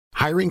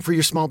Hiring for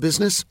your small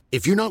business?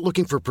 If you're not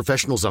looking for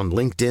professionals on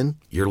LinkedIn,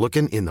 you're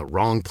looking in the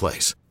wrong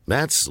place.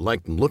 That's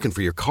like looking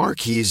for your car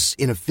keys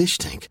in a fish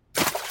tank.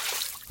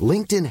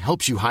 LinkedIn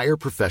helps you hire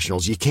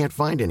professionals you can't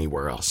find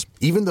anywhere else,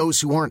 even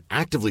those who aren't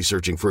actively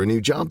searching for a new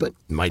job but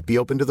might be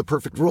open to the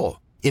perfect role.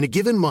 In a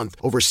given month,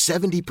 over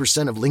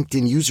 70% of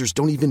LinkedIn users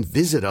don't even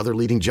visit other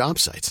leading job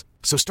sites.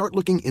 So start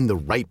looking in the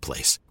right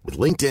place. With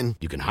LinkedIn,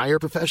 you can hire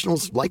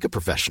professionals like a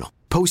professional.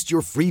 Post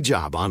your free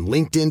job on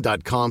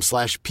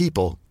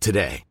linkedin.com/people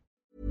today.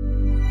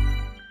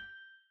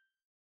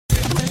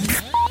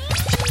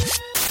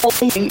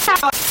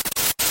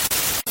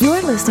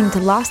 You're listening to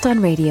Lost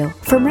on Radio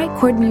from Right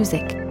Chord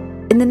Music.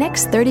 In the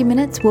next 30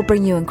 minutes, we'll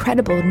bring you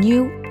incredible,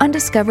 new,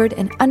 undiscovered,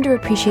 and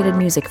underappreciated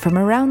music from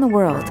around the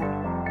world.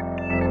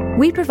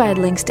 We provide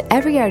links to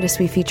every artist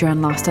we feature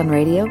on Lost on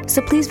Radio,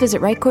 so please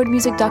visit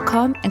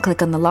rightchordmusic.com and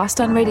click on the Lost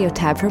on Radio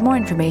tab for more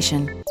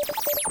information.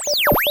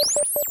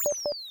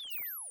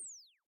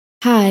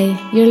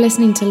 Hi, you're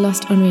listening to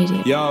Lost on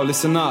Radio. Yo,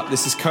 listen up.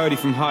 This is Cody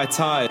from High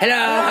Tide. Hello,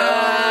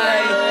 hi.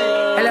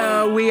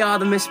 Hello, we are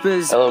the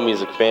Mispers. Hello,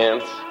 music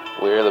fans.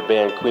 We're the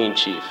band Queen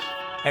Chief.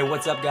 Hey,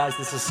 what's up, guys?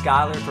 This is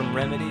Skylar from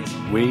Remedies.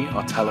 We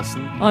are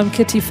Tellison. I'm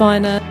Kitty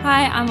Finer.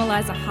 Hi, I'm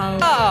Eliza Hull.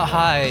 Oh,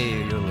 hi.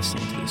 You're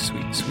listening to the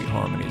sweet, sweet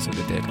harmonies of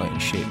the Deadline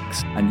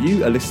Shakes. And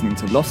you are listening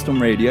to Lost on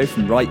Radio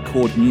from Right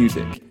Chord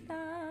Music. Is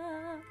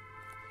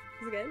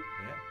it good?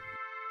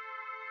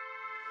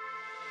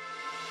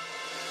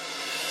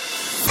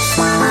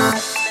 Yeah.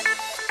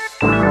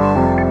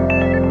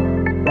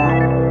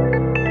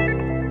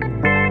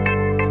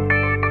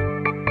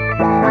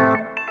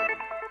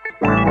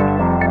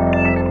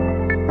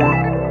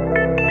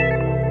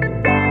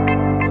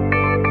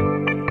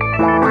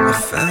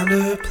 Found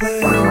a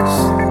place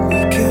we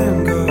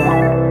can go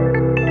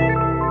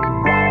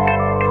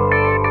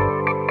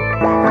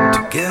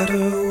to get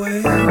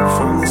away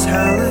from this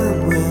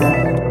howling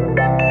wind.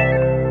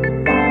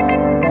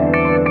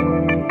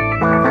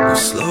 We'll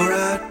slow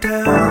right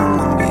down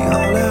and be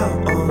on our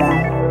own.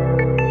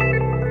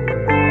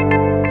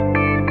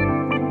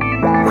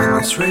 When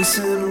this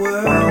racing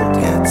world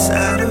gets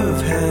out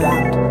of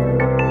hand,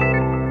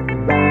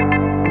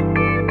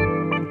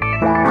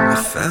 I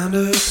found a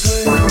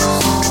place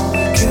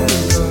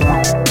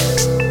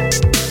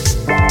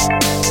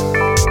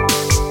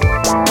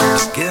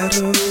get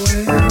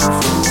away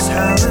from this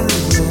howling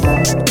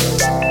wind.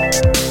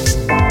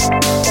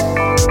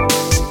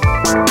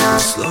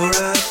 Slow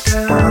right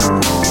down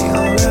and be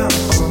on our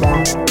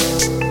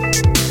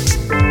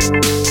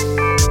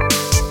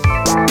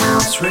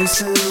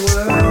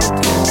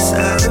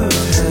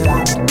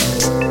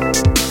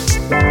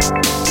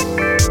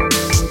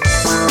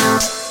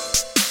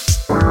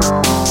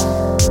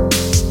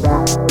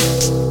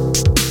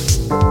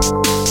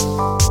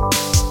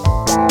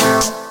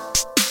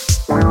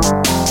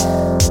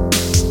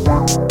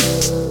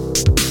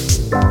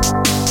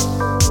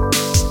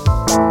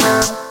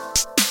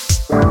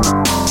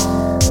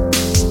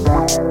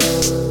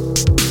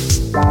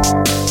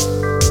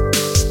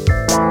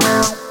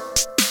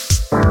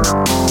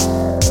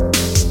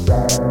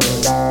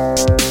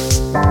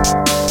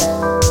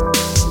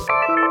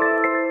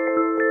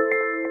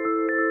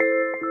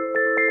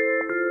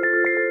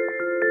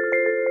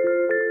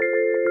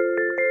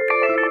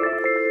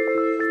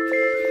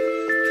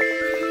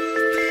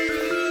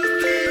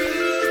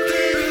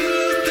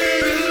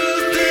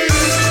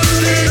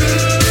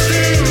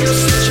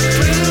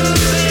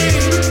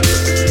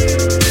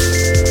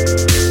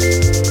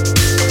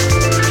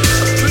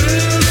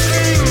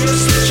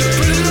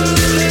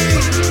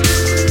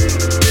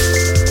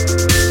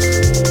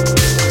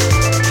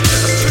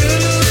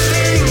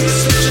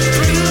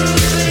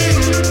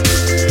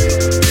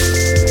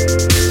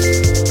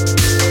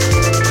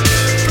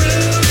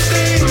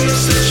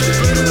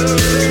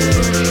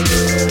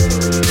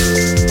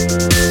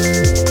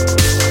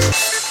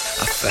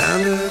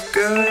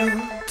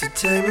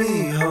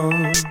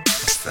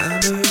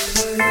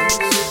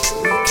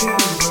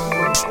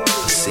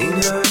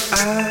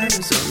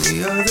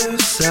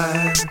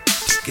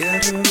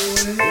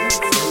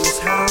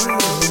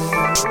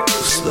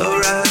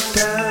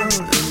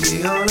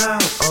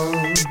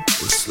own.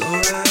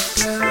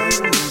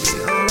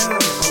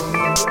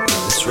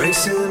 This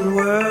racing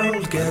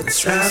world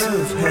gets out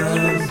of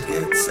hand.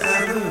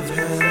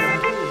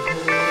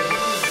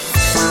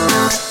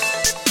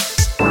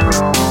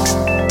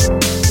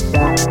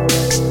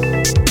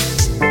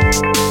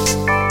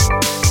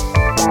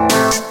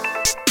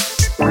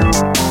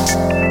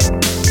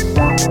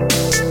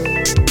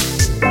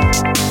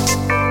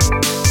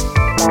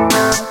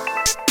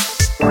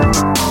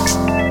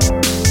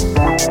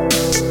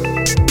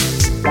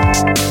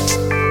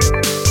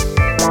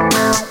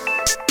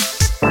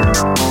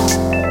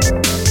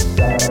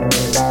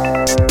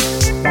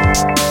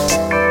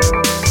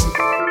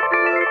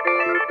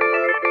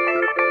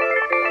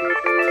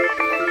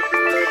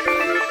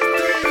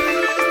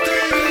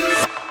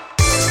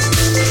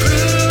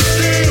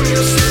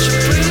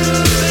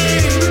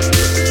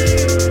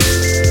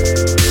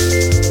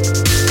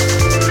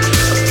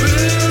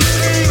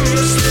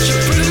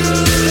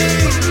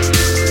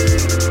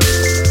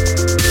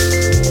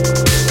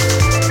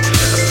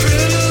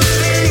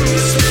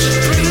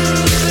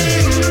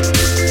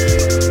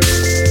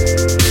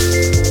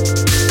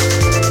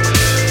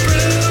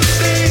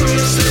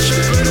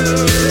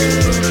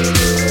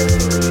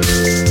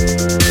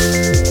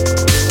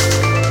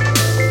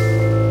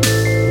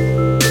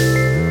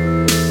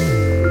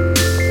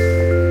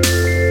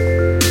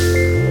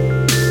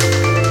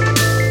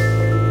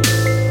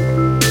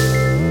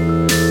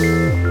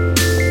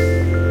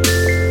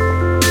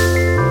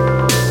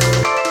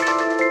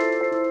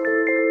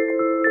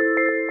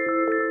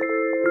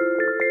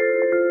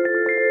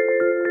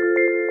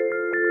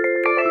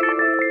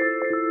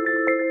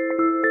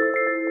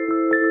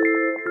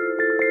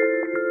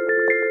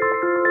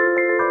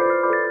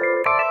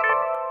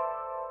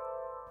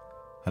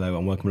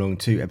 welcome along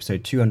to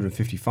episode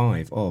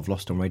 255 of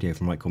Lost on Radio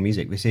from Right Chord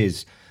Music. This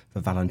is the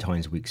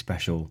Valentine's Week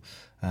special,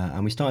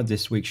 and we started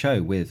this week's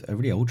show with a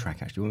really old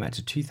track, actually. We went back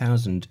to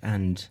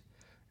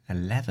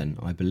 2011,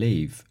 I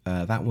believe.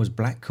 That was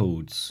Black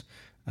Chords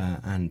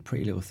and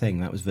Pretty Little Thing.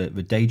 That was the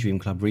Daydream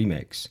Club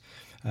remix.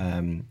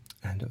 And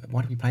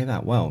why did we play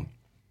that? Well,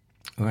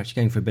 we're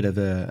actually going for a bit of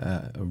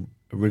a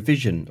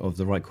revision of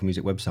the Right Chord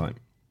Music website.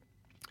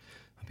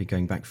 I'll be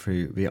going back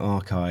through the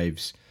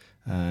archives,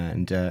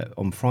 and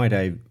on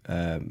Friday,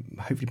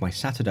 hopefully by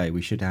Saturday,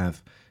 we should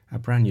have a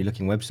brand new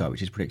looking website,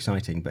 which is pretty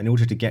exciting. But in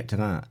order to get to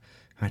that,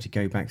 I had to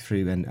go back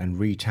through and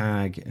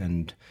re-tag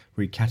and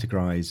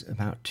recategorize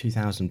about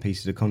 2,000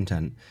 pieces of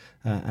content.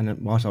 And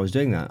whilst I was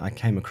doing that, I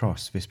came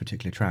across this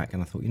particular track,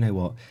 and I thought, you know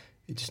what?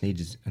 It just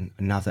needed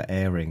another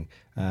airing.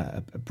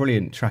 A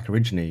brilliant track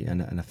originally,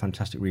 and a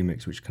fantastic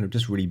remix, which kind of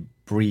just really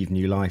breathed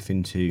new life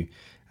into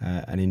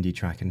an indie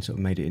track and sort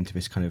of made it into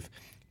this kind of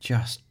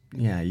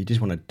you just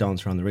want to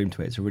dance around the room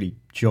to it. It's a really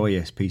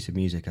joyous piece of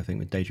music. I think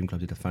the Daydream Club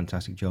did a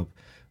fantastic job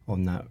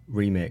on that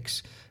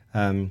remix.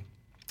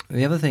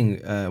 The other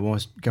thing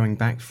was going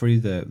back through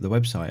the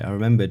website. I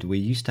remembered we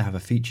used to have a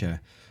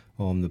feature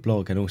on the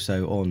blog and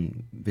also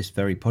on this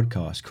very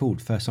podcast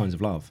called First Signs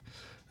of Love.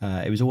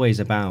 It was always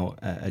about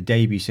a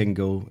debut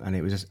single, and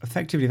it was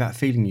effectively that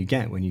feeling you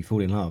get when you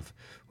fall in love,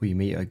 where you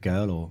meet a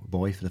girl or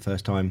boy for the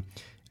first time,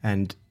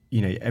 and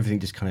everything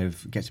just kind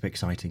of gets a bit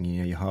exciting.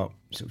 Your heart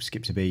sort of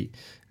skips a beat,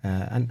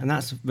 and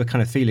that's the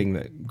kind of feeling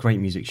that great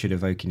music should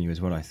evoke in you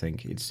as well. I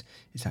think it's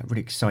that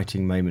really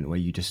exciting moment where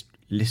you just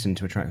listen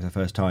to a track for the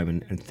first time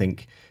and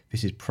think,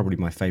 this is probably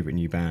my favourite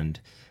new band.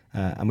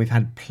 And we've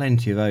had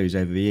plenty of those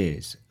over the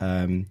years.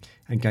 And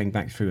going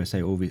back through, I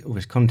say, all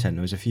this content,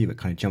 there was a few that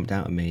kind of jumped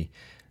out at me,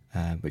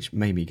 which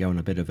made me go on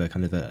a bit of a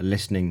kind of a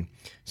listening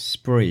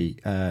spree.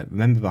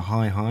 Remember the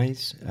High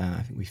Highs?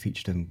 I think we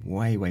featured them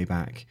way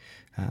back.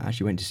 I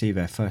actually went to see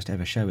their first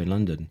ever show in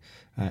London.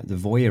 The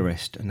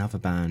Voyeurist, another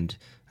band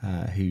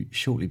who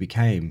shortly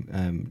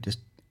became just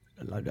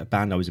like a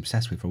band I was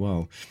obsessed with for a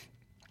while.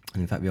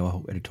 And in fact, the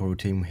whole editorial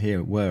team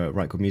here were at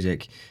Right Chord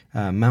Music.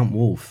 Mount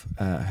Wolf,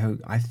 who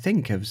I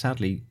think have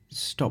sadly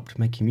stopped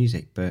making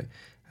music, but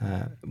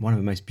one of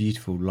the most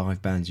beautiful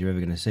live bands you're ever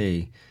going to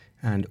see.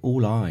 And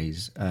All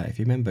Eyes, if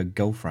you remember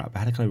Golf Rap, I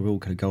had a kind of real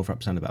kind of Golf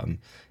Rap sound about them.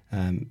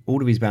 All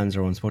of these bands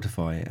are on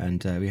Spotify,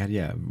 and we had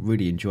a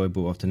really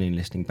enjoyable afternoon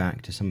listening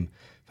back to some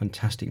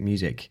fantastic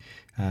music,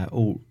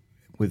 all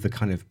with the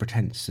kind of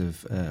pretense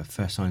of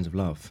First Signs of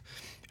Love,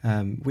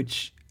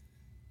 which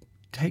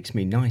takes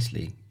me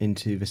nicely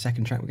into the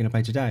second track we're going to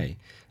play today.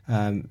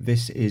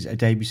 This is a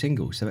debut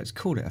single, so let's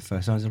call it a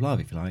First Signs of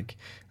Love, if you like.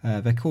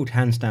 They're called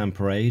Handstand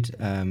Parade.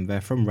 They're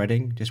from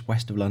Reading, just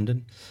west of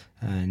London,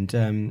 and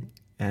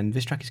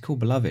this track is called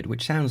Beloved,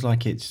 which sounds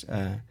like it's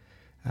a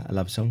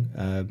love song,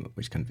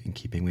 which is kind of in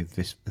keeping with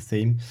the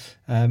theme.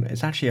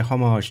 It's actually a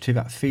homage to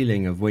that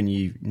feeling of when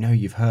you know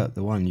you've hurt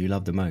the one you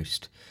love the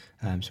most.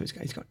 So it's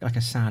got like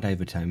a sad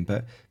overtone,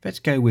 but let's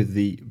go with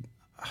the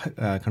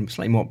kind of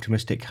slightly more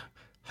optimistic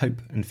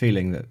hope and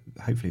feeling that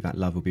hopefully that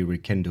love will be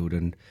rekindled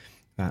and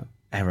that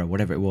error,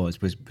 whatever it was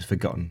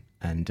forgotten,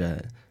 and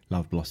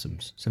love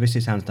blossoms. So this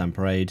is Handstand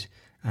Parade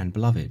and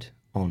Beloved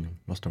on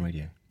Lost on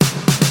Radio.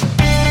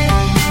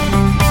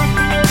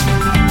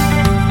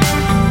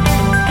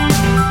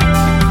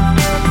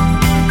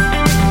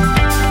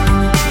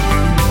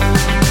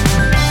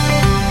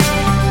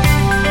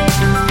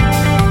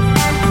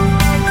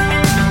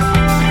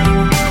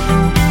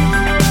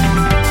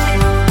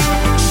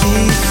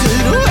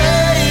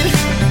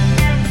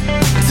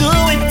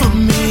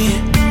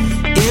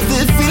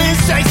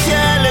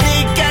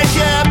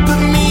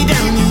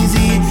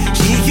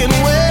 She can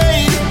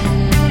wait.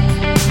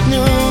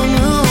 No.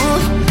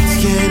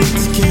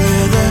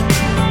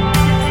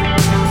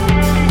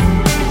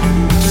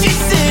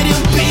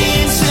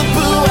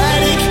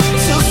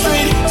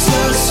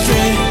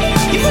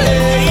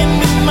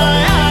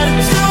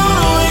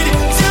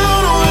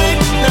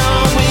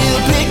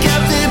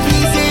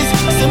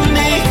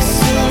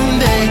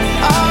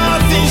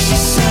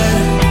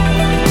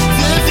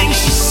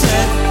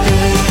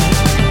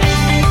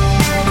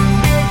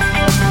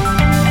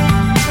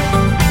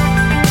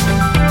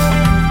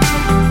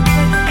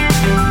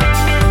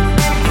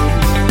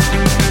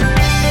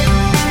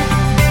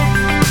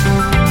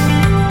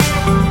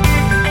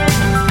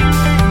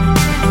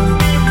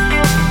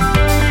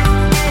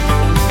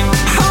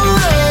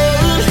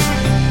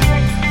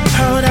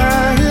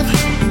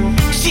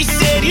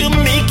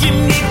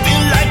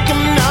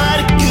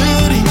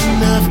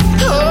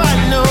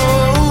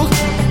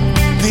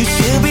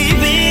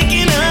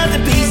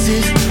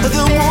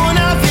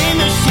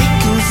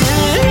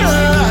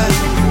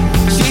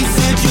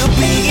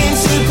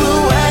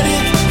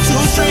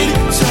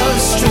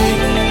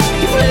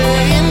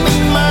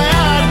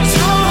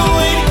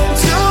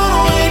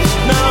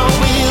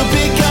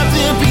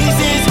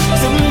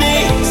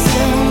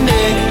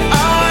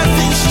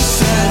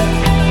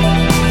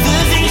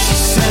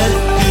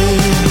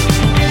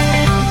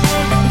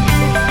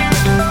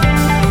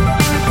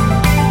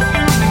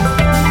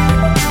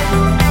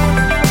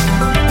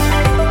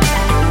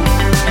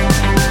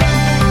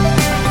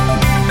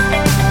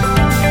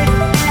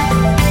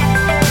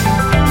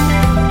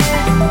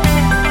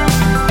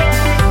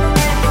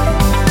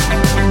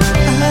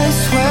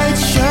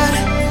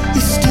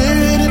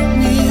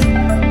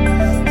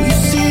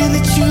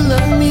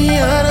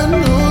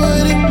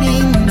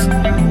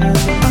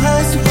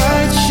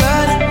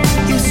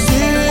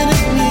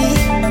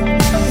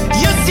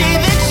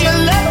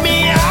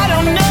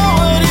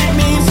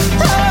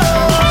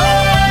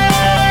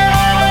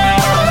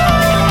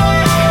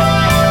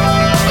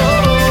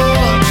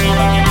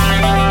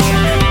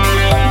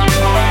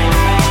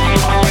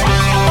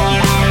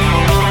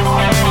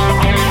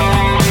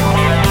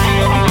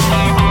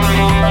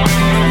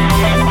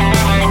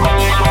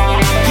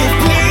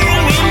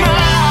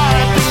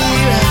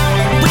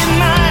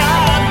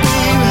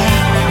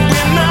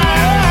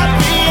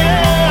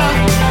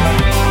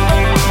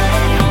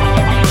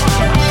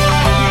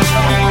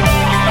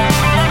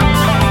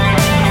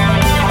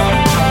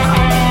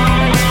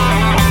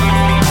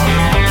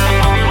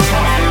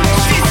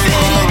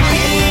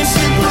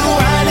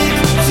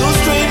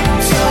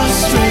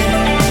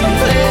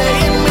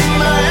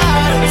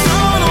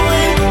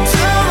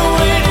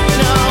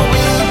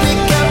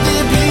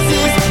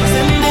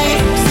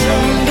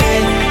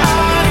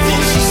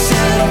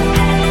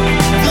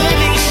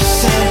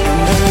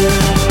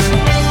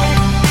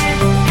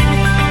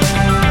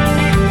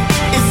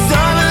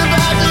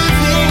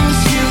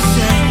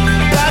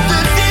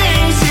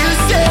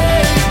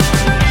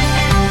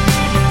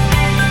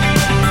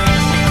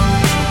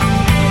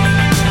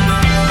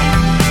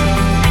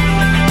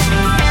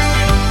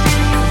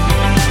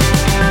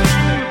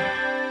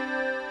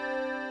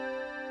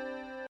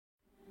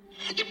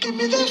 You give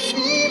me that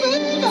fever.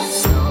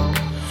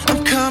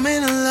 I'm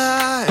coming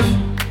alive,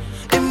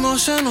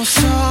 emotional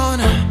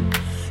sauna.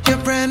 Your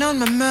brand on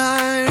my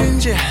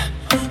mind, yeah,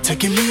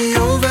 taking me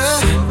over.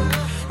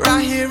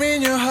 Right here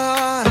in your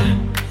heart,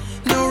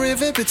 no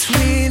river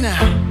between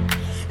now.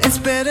 It's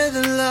better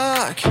than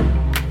luck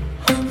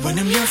when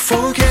I'm your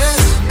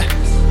focus.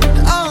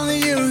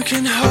 Only you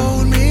can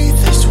hold me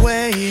this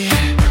way.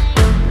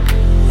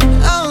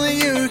 Only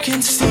you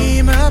can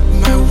steam up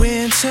my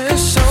winter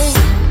soul.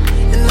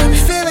 And I'll be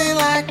feeling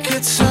like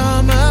it's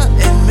summer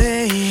in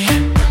May.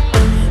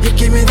 You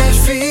give me that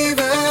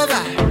fever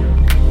vibe.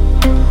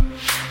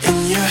 In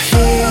your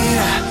heat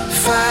I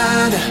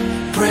find a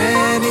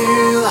brand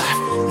new life.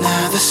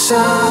 Now the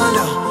sun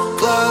don't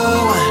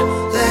glow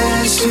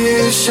unless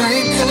you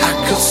shine. I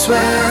could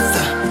sweat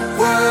the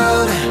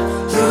world and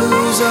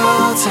lose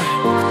all time.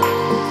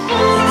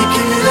 You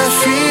give me that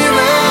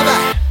fever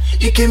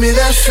vibe. You give me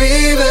that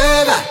fever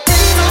vibe.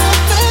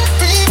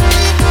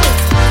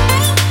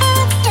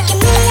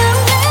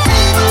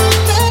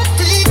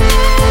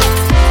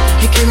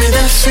 You give me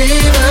that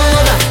fever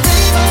vibe.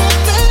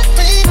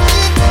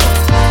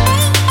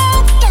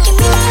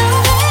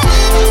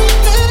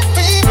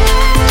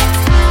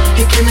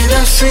 You give me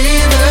that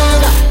fever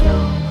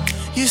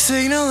vibe. You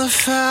signal a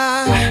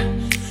fire,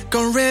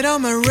 gone red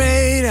on my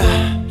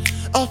radar.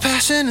 All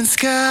passion and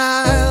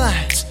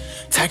skylines,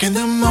 tagging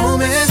the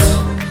moment.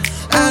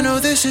 I know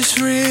this is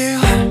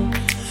real,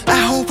 I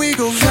hope we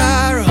go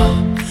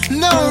viral.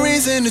 No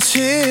reason to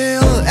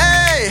chill,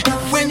 hey,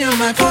 when you're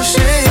my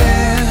potion.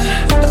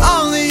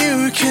 Only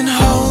you can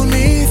hold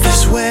me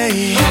this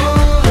way.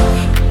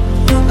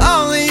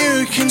 Only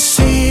you can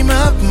steam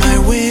up my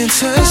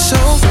winter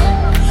soul.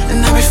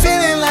 And I'll be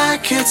feeling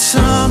like it's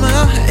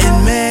summer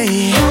in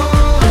May.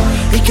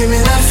 You give me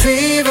that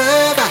fever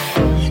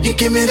vibe. You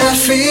give me that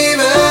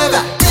fever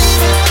vibe.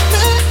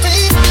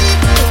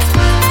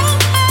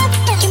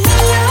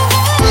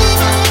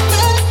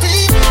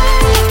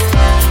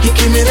 You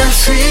give me that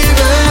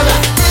fever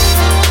vibe.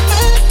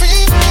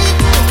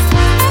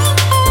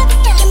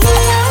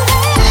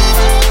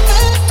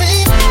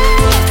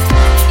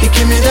 You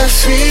give me that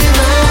fever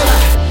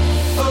vibe.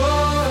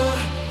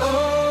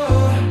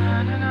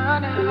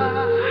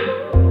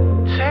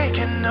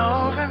 Taking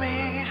over me.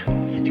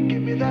 You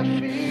give me that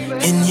fever.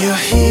 In your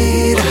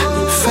heat I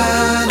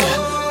find a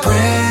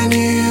brand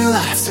new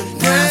life.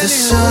 Now the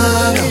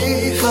sun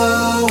don't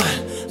glow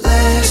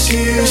unless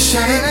you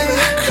shine. I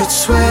could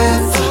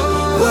sweat the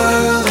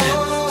world and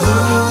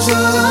lose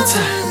all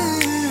time.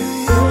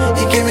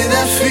 You give me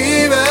that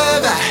fever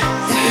vibe.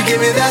 You give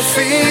me that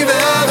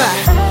fever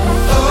vibe.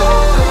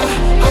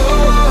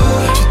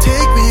 You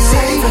take me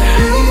over.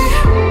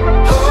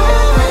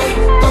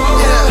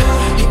 Yeah,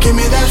 you give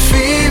me that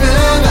fever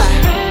vibe.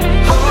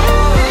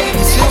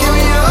 You're taking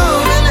me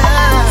over now.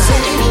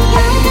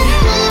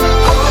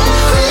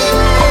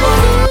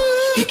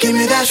 You give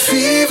me that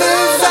fever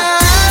vibe.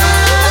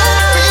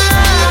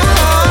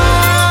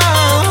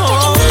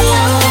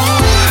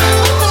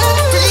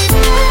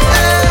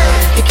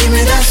 Give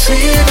me that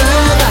fever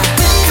vibe.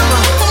 Come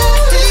on.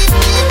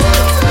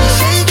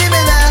 She give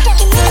me that.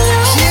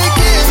 She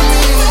give me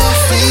that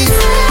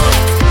fever.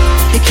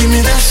 You give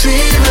me that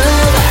fever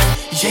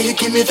vibe. Yeah, you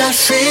give me that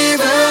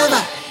fever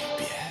vibe.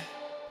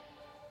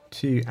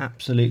 Two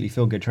absolutely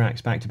feel-good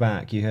tracks back to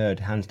back. You heard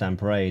Handstand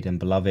Parade and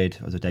Beloved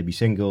as a debut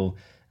single,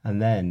 and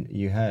then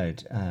you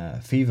heard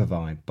Fever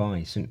Vibe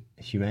by St.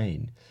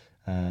 Humane.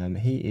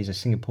 He is a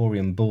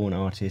Singaporean-born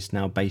artist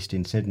now based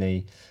in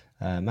Sydney.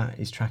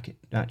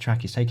 That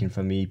track is taken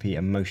from the EP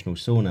Emotional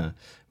Sauna,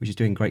 which is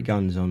doing great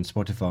guns on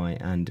Spotify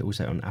and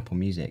also on Apple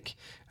Music,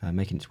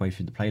 making its way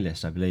through the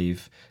playlist, I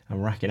believe,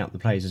 and racking up the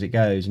plays as it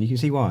goes, and you can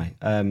see why.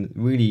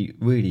 Really,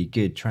 really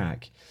good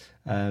track.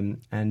 And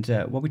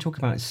while we talk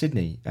about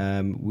Sydney,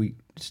 we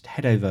just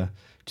head over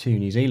to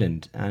New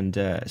Zealand and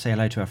say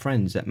hello to our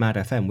friends at Mad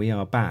FM. We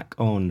are back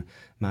on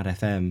Mad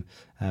FM,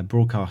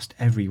 broadcast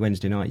every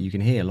Wednesday night. You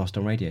can hear Lost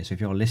on Radio, so if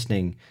you're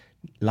listening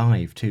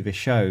live to this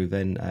show,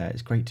 then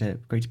it's great to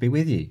be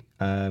with you.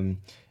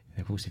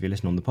 Of course, if you're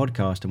listening on the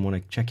podcast and want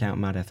to check out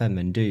Mad FM,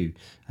 then do.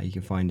 You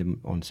can find them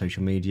on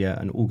social media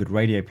and all good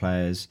radio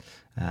players.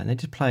 And they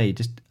just play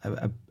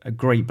a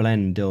great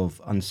blend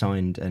of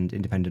unsigned and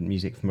independent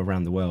music from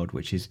around the world,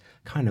 which is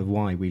kind of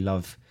why we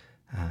love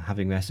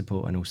having their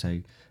support and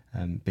also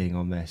being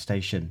on their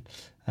station.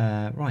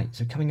 Right,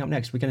 so coming up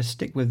next, we're going to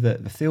stick with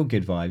the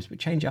feel-good vibes, but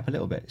change it up a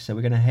little bit. So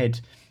we're going to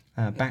head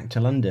back to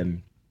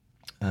London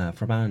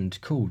for a band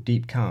called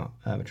Deep Cut.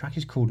 The track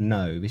is called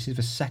No. This is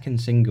the second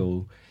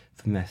single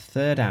from their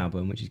third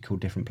album, which is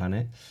called Different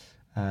Planet.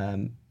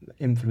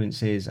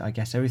 Influences, I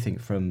guess, everything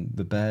from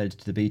the Byrds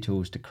to the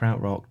Beatles to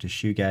krautrock to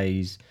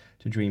shoegaze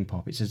to dream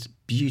pop. It's a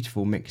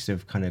beautiful mix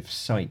of kind of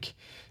psych,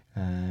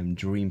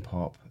 dream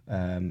pop.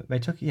 They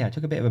took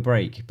a bit of a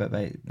break, but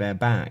they're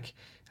back,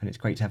 and it's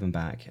great to have them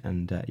back.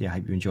 And I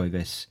hope you enjoy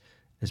this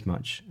as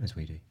much as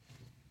we do.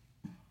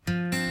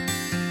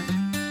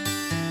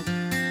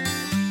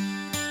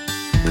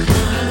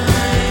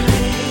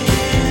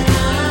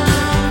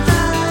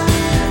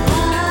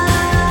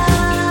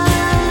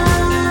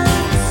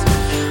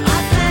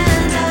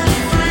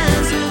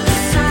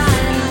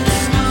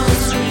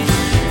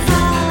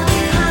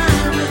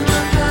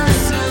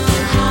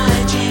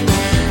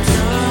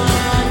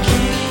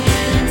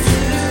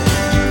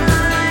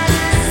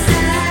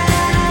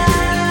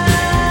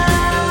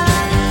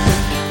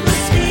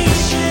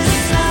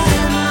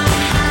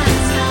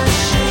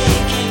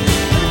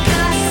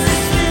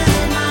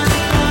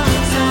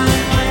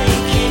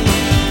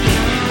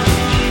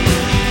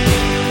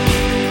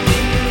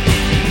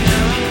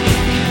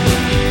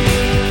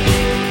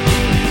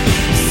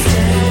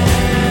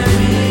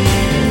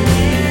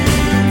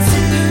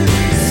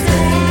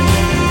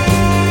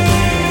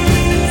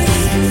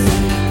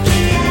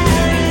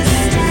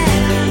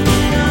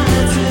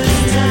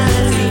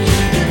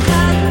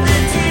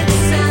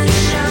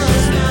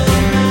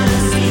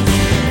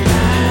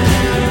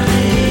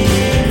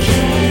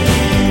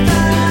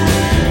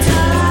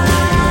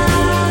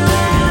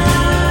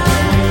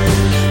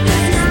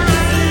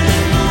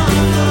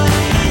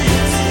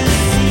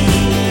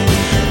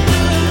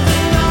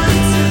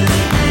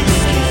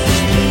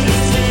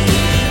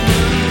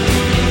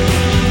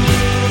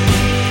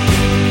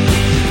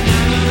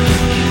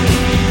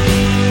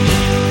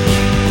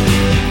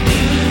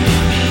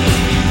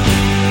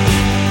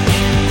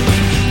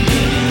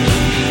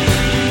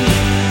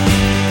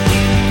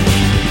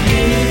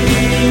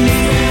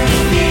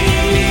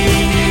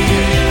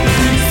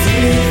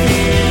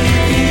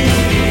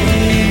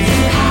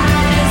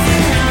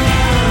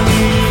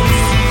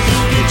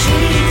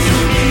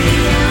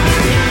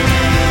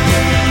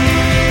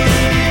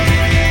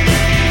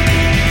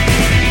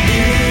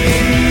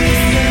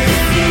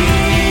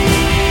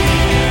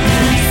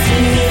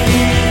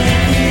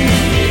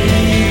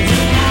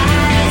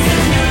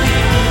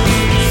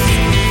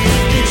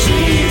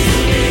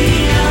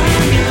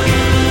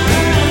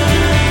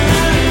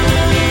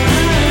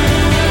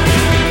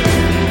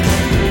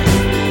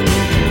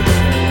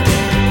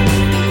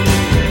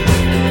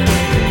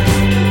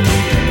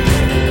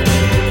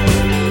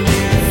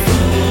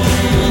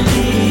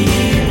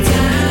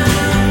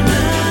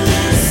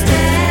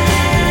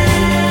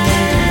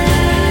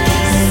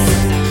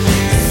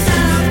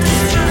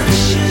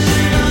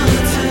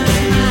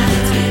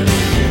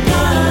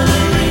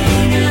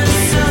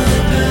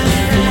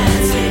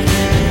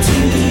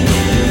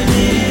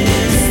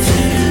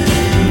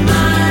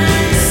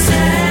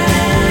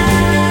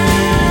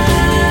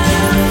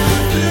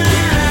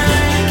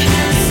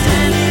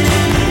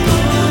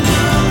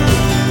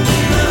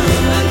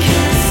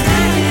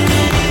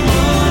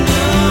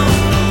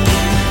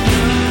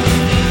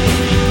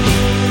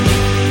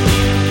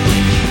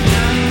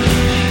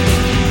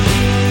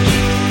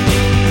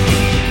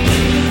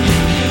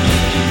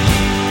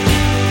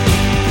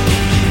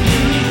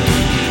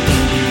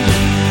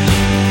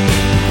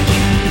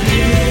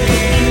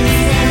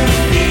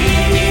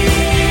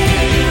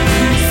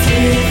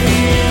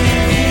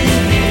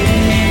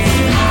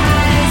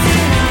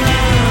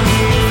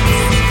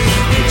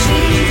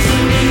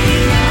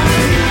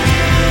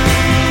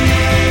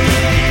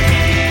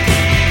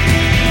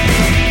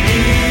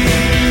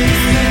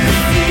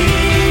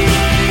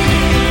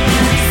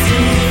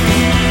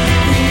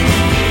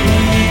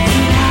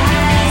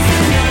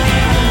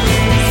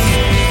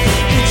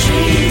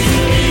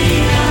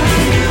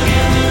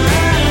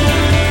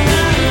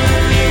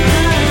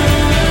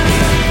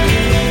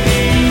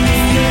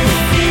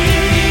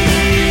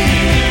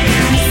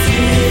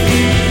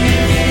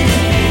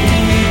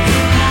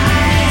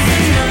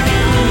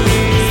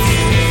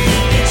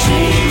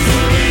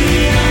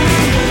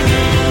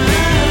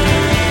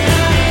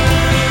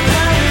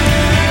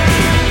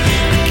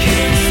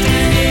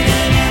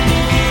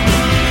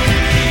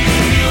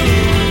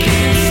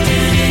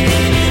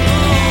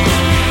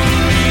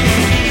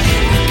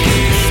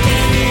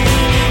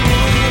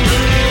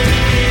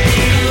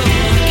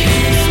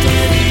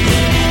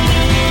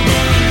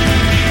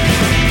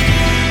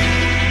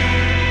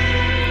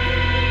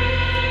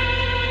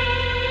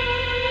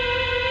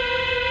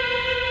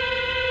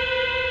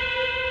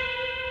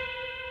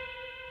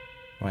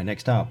 Right,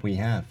 next up we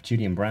have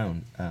Julian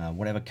Brown,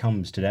 Whatever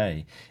Comes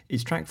Today.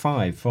 It's track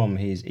 5 from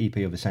his EP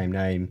of the same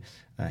name.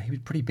 He was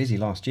pretty busy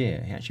last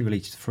year. He actually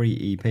released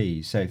 3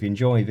 EPs. So if you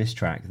enjoy this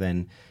track,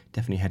 then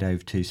definitely head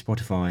over to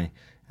Spotify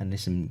and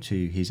listen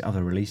to his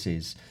other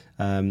releases.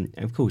 And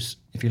of course,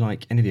 if you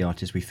like any of the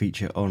artists we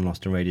feature on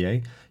Lost on Radio,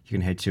 you can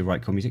head to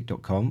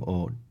rightchordmusic.com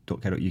or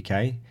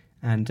 .co.uk,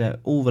 and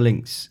all the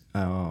links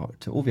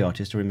to all the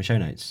artists are in the show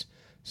notes.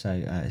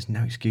 So there's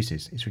no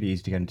excuses. It's really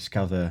easy to go and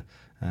discover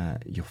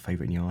your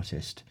favourite new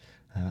artist.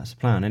 That's the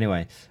plan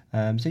anyway.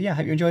 So yeah, I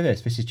hope you enjoy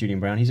this. This is Julian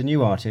Brown. He's a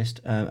new artist,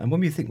 and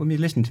when we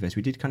listened to this,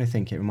 we did kind of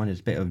think it reminded us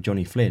a bit of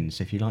Johnny Flynn.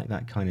 So if you like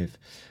that kind of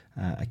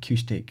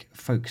acoustic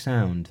folk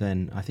sound,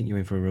 then I think you're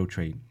in for a real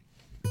treat.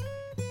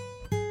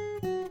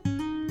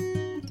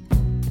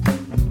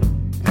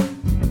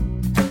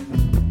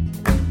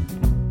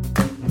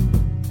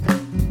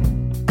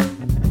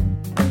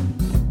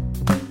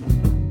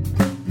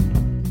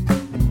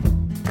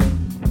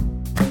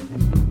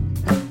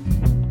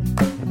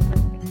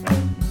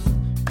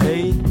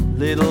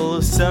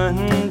 Little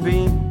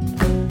sunbeam,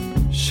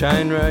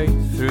 shine right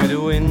through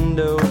the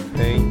window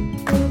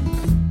pane.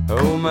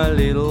 Oh, my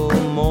little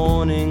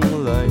morning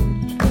light,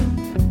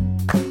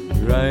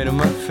 right on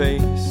my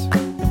face.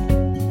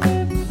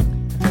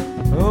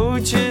 Oh,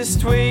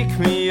 just wake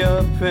me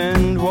up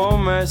and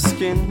warm my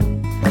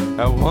skin.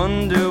 I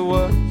wonder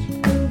what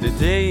the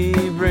day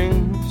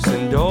brings,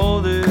 and all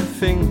the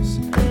things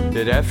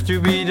that have to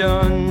be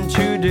done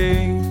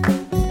today.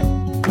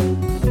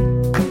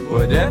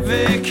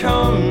 Whatever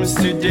comes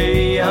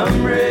today,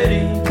 I'm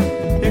ready.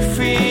 If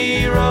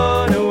we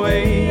run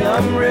away,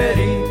 I'm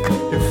ready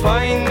to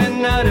find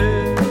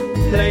another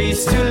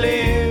place to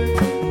live.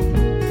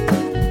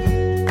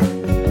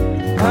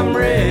 I'm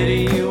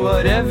ready,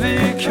 whatever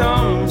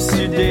comes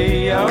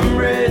today, I'm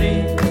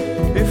ready.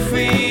 If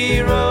we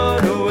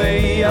run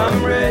away,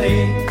 I'm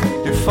ready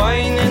to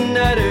find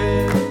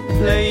another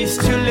place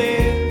to live.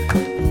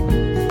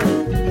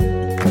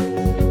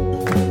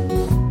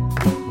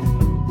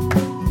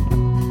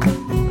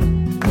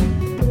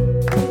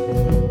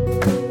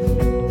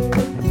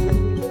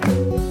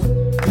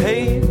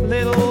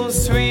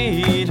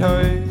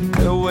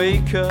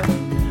 Up,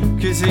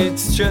 'cause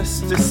it's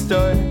just the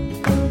start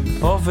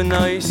of a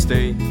nice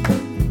day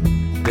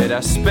that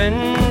I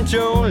spend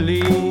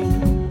only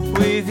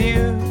with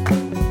you.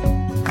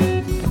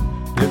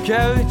 Look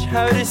out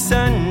how the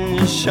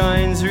sun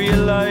shines,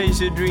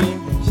 realize your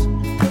dreams.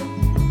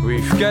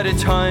 We've got a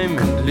time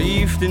and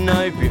leave the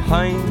night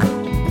behind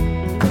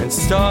and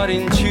start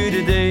into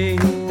the day.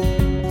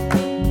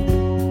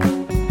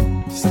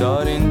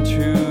 Start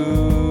into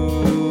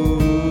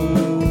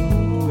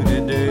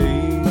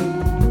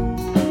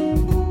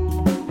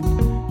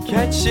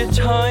catch your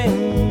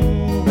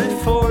time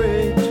before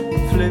it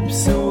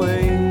flips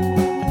away.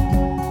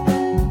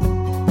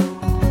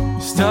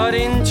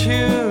 Starting to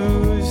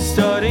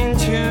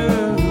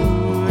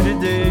the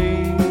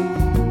day.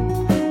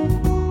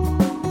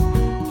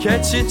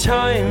 Catch your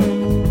time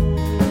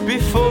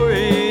before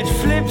it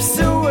flips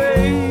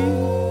away.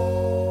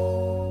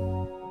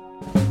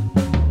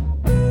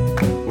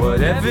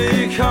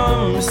 Whatever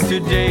comes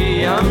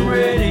today, I'm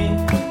ready.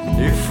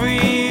 If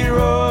we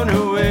run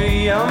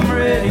away, I'm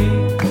ready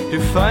to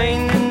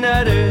find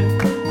another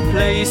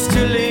place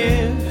to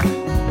live.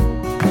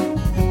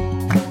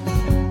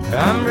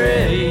 I'm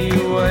ready,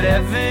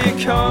 whatever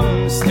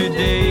comes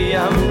today,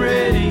 I'm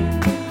ready.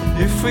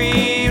 If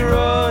we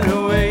run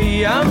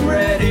away, I'm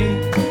ready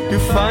to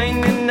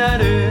find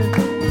another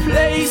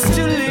place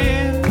to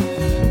live.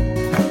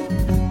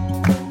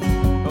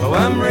 Oh,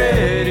 I'm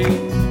ready.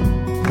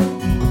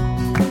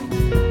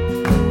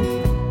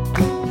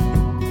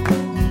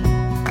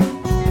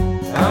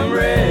 I'm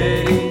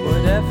ready,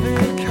 whatever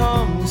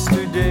comes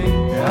today,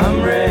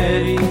 I'm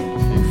ready.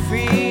 If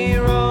we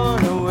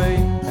run away,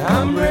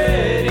 I'm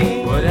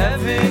ready.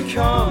 Whatever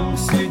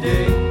comes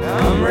today,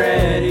 I'm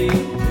ready.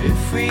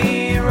 If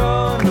we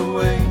run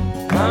away,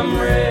 I'm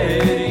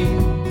ready.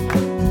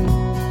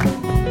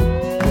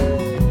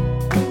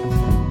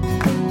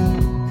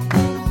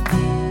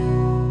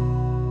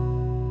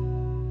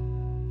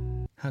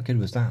 How good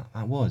was that?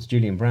 That was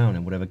Julian Brown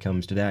and Whatever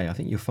Comes Today. I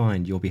think you'll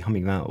find you'll be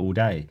humming that all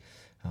day.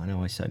 I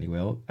know I certainly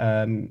will.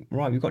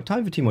 Right, we've got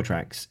time for 2 more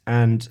tracks,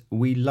 and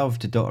we love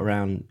to dot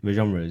around the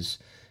genres,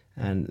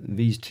 and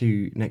these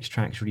 2 next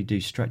tracks really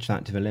do stretch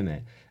that to the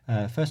limit.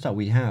 First up,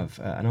 we have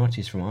an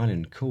artist from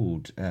Ireland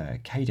called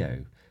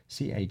Cado,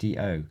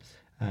 C-A-D-O.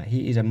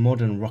 He is a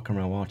modern rock and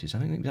roll artist. I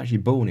think he was actually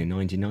born in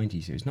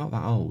 1990, so he's not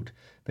that old,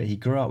 but he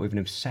grew up with an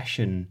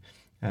obsession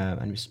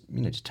and was,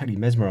 just totally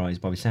mesmerised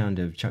by the sound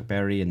of Chuck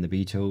Berry and the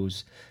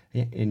Beatles.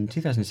 In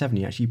 2007,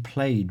 he actually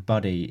played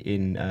Buddy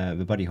in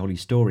the Buddy Holly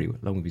story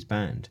along with his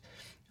band.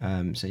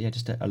 So yeah,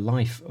 just a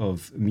life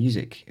of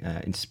music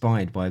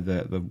inspired by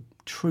the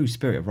true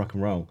spirit of rock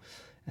and roll.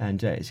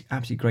 And it's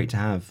absolutely great to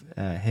have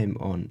him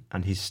on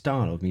and his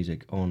style of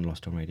music on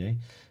Lost on Radio.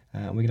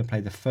 We're going to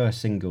play the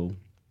first single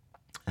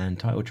and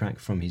title track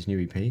from his new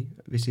EP.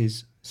 This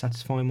is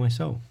Satisfying My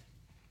Soul.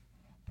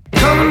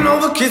 Coming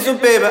over, kissing,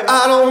 baby,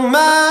 I don't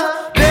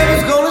mind.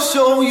 Baby's gonna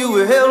show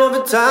you a hell of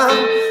a time.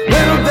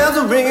 When the bells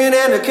are ringing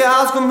and the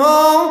cows come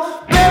home,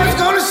 baby's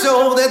gonna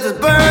show that this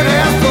bird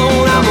has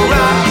flown. I'm a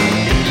rock,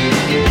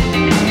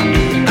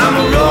 I'm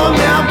a roll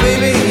now,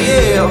 baby,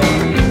 yeah.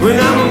 When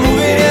I'm a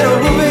moving and a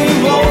moving,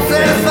 you won't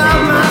satisfy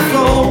my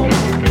soul.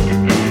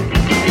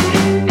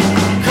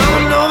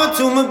 Coming over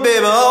to me,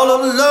 baby, all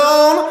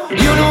alone.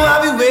 You know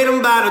I'll be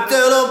waiting by the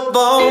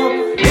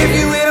telephone. If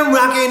you hear them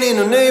rocking in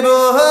the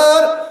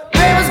neighborhood,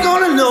 baby's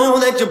gonna know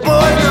that your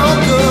boy's no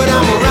good.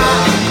 I'm a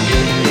rock,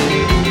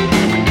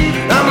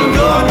 I'm a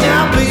roll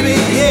now, baby,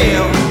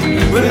 yeah.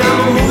 When I'm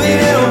a moving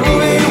and a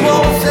moving, you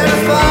won't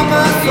satisfy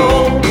my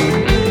soul.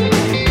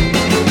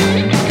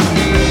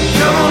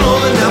 Come on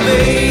over now,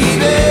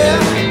 baby,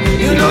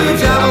 you know you're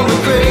driving me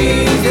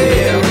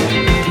crazy.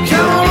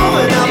 Come on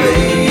over now,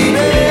 baby,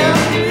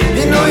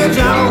 you know you're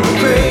driving me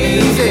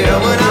crazy.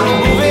 When I'm a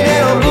moving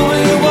and a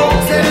moving, you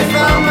won't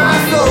satisfy my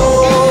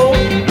soul.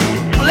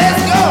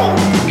 Let's go.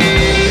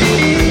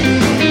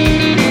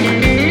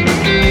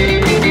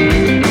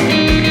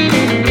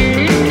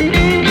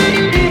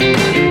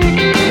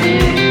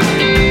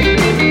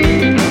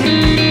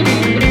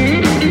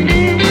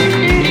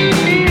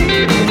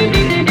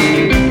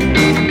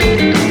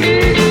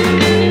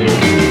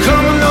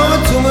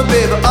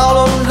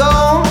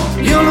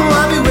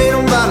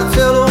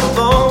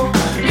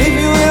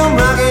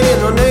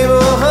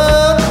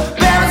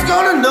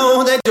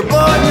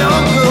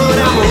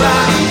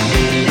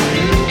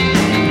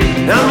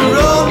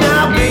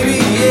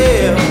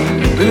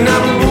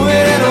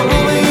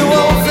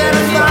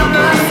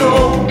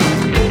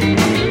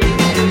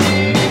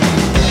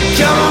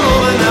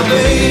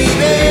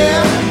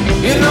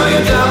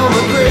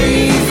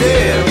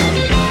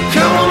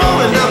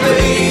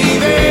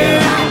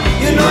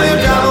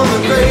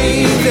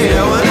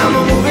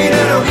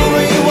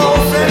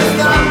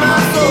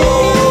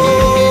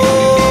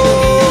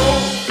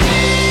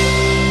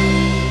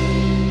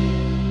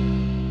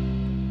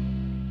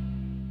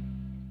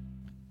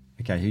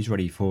 Okay, who's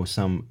ready for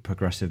some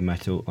progressive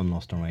metal on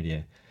Lost on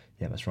Radio?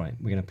 Yeah, that's right.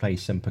 We're going to play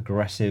some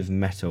progressive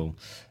metal.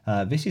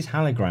 This is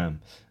Hologram.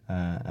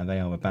 And they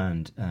are a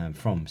band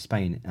from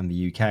Spain and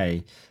the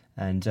UK.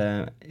 And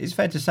it's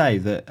fair to say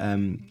that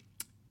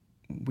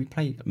we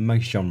play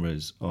most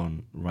genres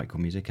on Right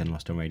Chord Music and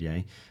Lost on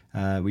Radio.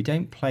 We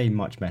don't play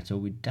much metal.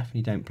 We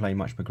definitely don't play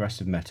much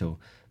progressive metal.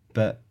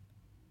 But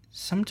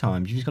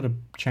sometimes you've just got to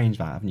change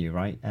that, haven't you,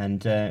 right?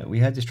 And we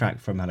heard this track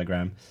from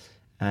Hologram.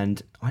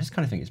 And I just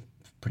kind of think it's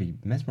pretty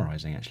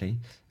mesmerising, actually.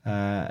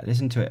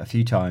 Listened to it a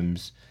few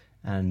times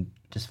and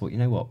just thought, you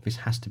know what, this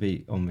has to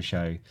be on the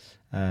show.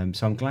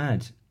 So I'm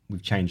glad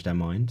we've changed our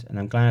mind, and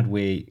I'm glad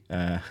we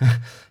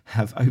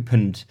have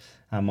opened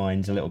our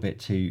minds a little bit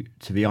to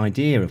the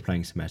idea of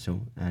playing some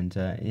metal. And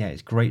yeah,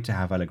 it's great to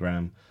have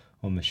Hologram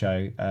on the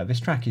show. This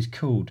track is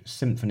called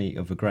Symphony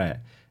of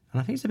Regret,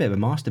 and I think it's a bit of a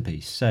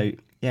masterpiece. So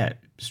yeah,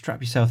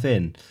 strap yourself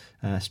in,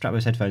 strap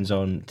those headphones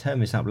on, turn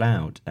this up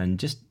loud, and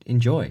just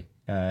enjoy.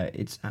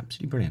 It's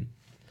absolutely brilliant.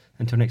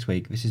 Until next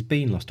week, this has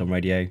been Lost on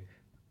Radio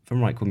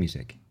from Right Chord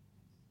Music.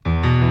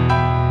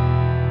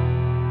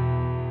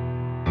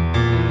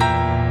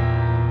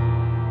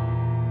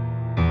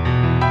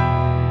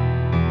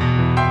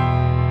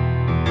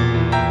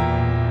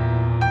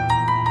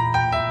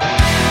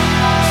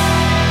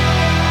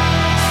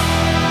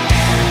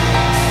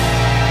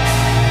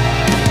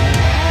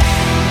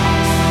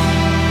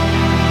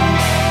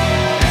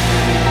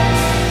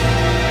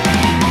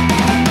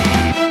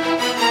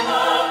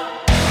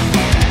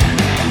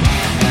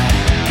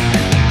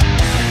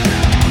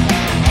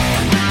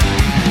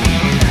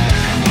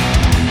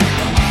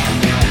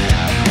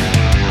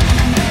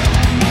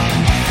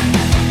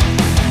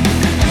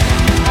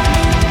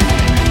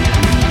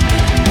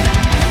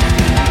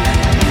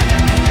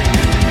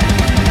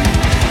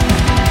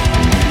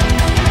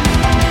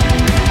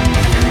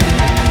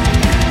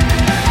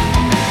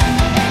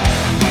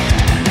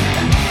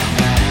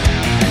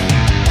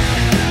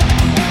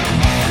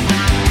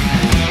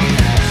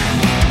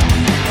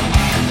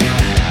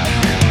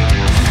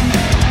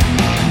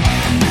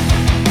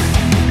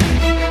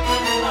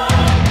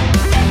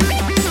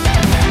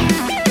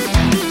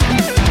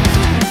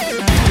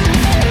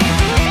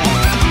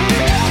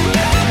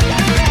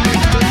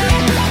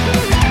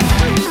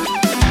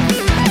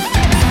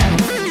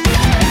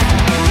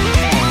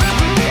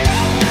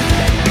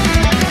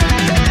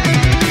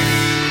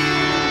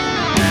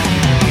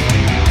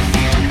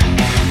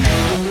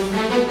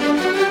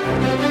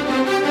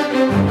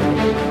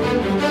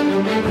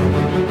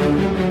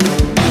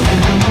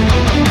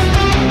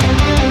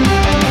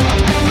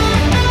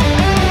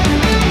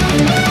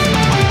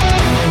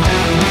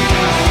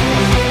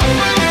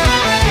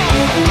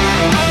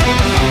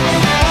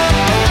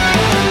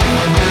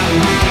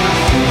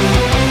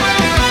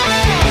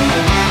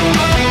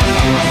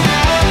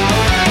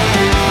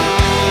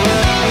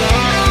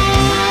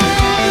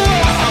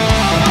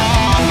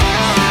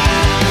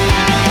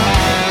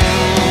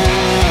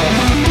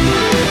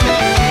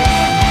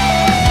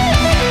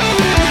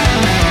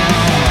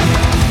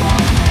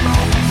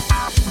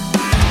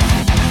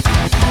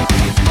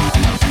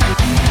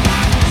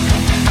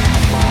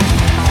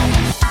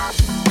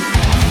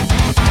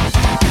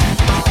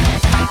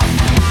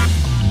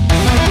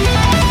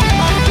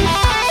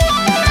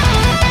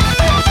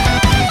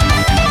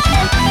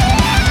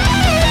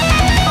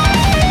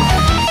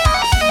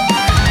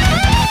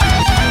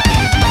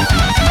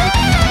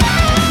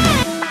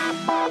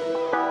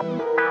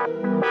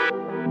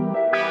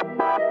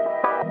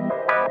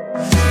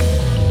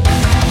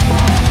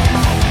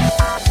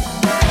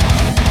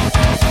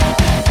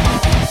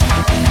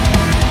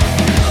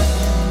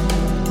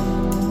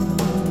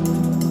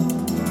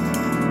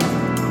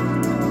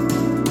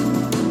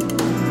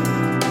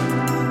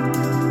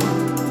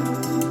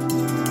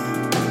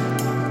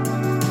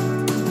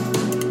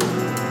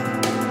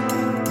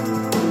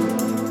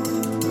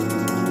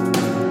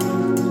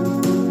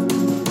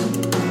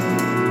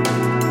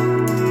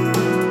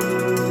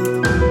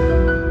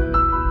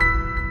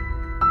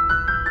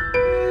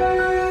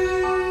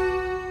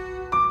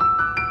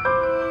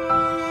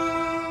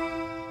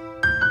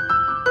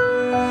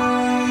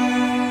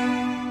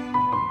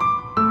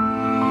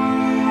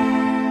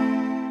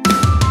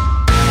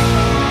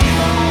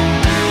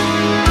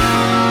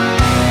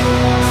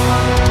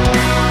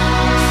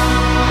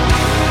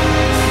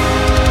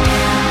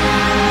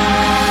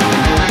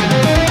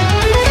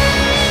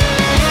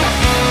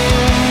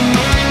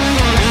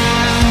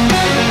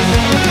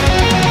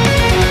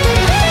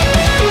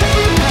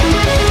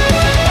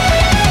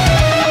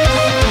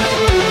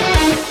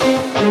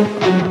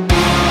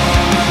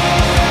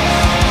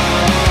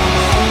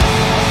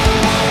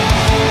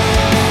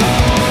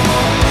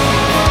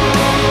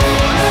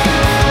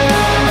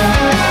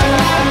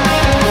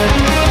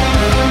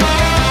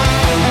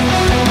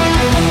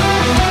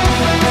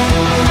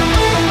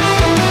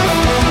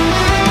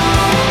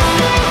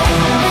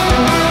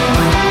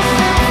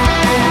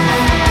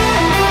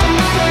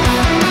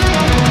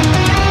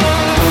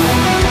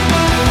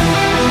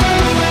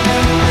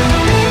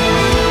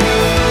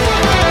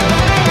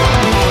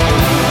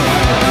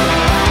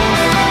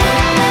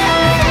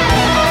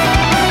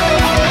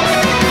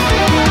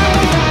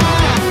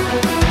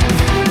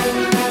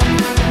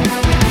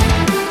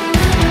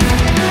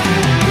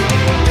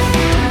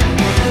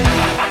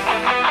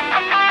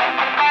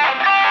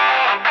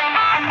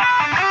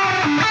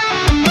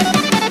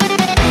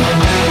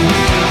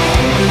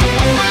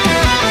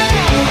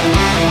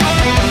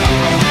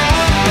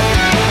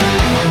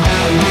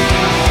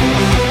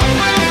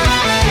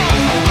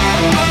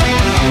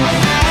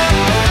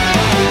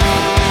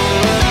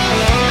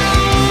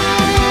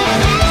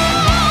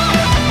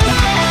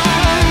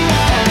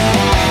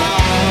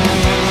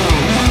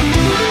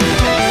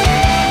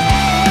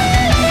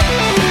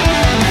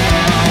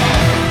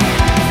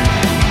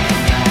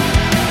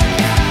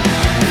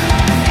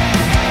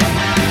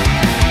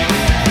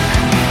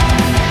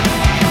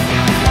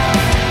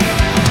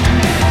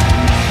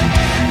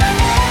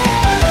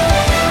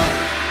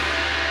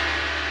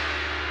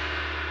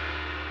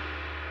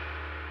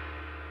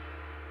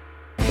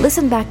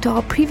 Listen back to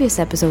all previous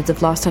episodes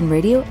of Lost on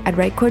Radio at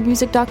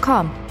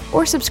rightchordmusic.com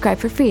or subscribe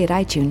for free at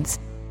iTunes.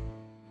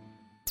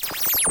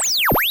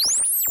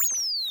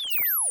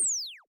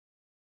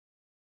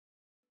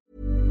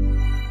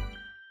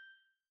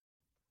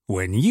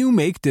 When you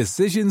make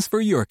decisions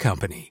for your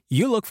company,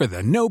 you look for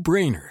the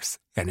no-brainers.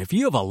 And if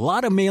you have a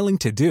lot of mailing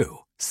to do,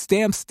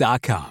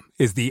 Stamps.com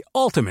is the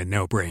ultimate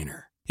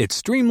no-brainer. It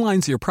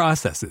streamlines your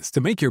processes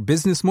to make your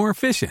business more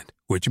efficient,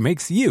 which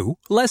makes you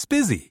less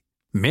busy.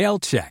 Mail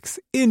checks,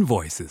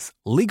 invoices,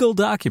 legal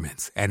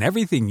documents, and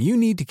everything you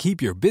need to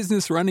keep your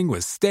business running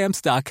with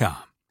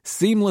Stamps.com.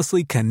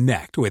 Seamlessly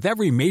connect with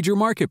every major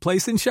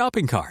marketplace and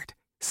shopping cart.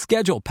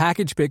 Schedule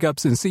package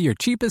pickups and see your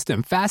cheapest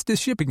and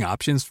fastest shipping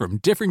options from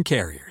different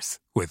carriers,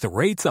 with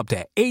rates up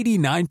to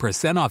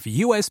 89% off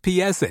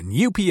USPS and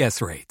UPS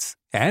rates.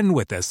 And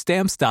with the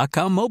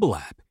Stamps.com mobile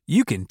app,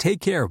 you can take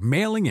care of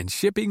mailing and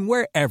shipping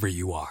wherever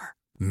you are.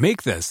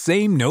 Make the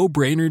same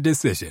no-brainer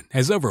decision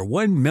as over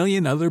 1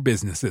 million other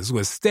businesses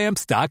with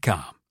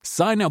Stamps.com.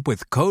 Sign up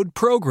with code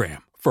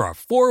PROGRAM for a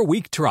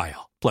 4-week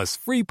trial, plus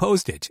free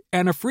postage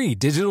and a free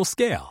digital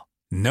scale.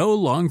 No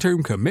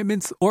long-term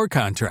commitments or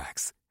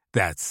contracts.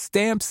 That's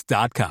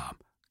Stamps.com.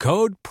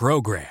 Code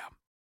PROGRAM.